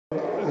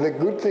The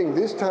good thing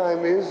this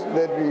time is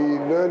that we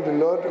learned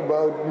a lot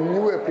about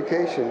new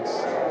applications,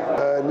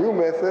 new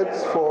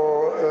methods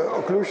for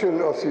occlusion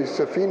of the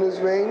saphenous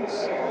veins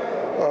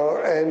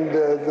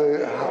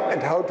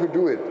and how to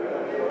do it.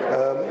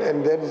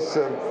 And that is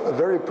a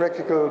very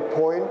practical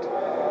point,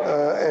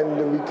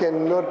 and we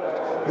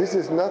cannot, this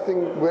is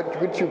nothing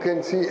which you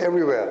can see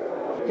everywhere.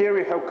 Here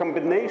we have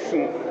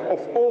combination of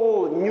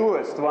all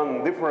newest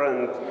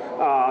different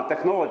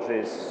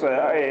technologies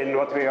in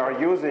what we are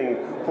using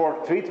for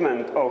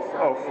treatment of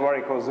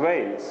varicose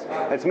veins.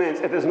 It means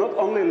it is not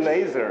only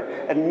laser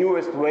and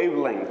newest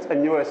wavelengths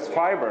and newest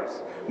fibers,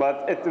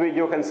 but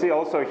you can see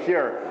also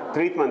here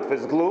treatment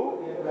with glue.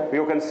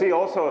 You can see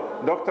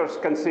also, doctors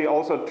can see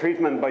also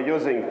treatment by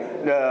using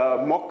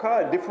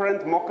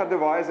different MOCA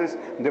devices,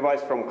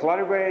 device from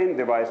Clarivane,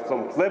 device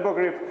from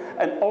Phlebograph,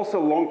 and also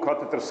long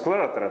catheter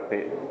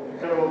sclerotherapy.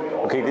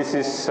 Okay, this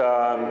is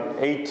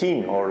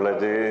 18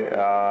 already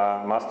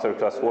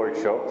masterclass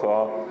workshop.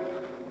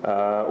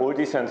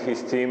 Uldis and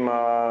his team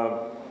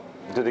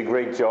did a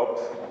great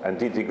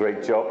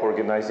job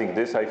organizing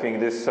this. I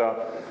think this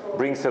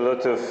brings a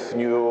lot of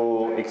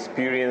new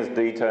experience,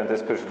 data, and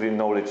especially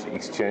knowledge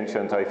exchange,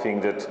 and I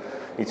think that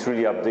it's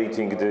really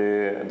updating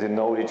the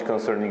knowledge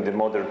concerning the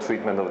modern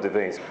treatment of the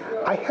veins.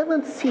 I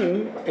haven't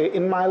seen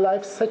in my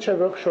life such a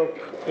workshop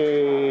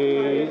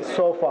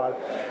so far.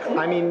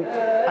 I mean,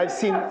 I've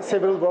seen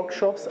several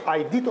workshops.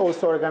 I did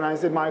also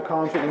organize in my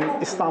country, in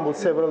Istanbul,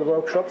 several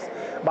workshops,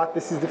 but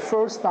this is the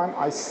first time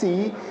I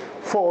see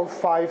 4 or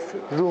 5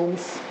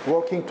 rooms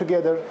working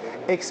together.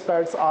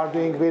 Experts are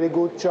doing very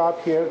good job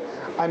here.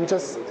 I'm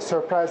just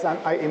surprised and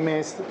I'm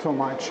amazed too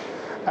much.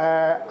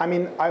 I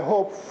mean, I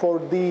hope for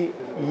the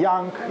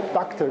young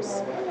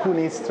doctors who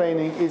needs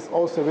training is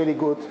also very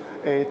good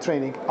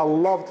training. I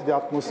loved the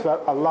atmosphere.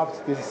 I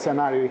loved this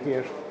scenario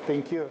here.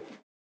 Thank you.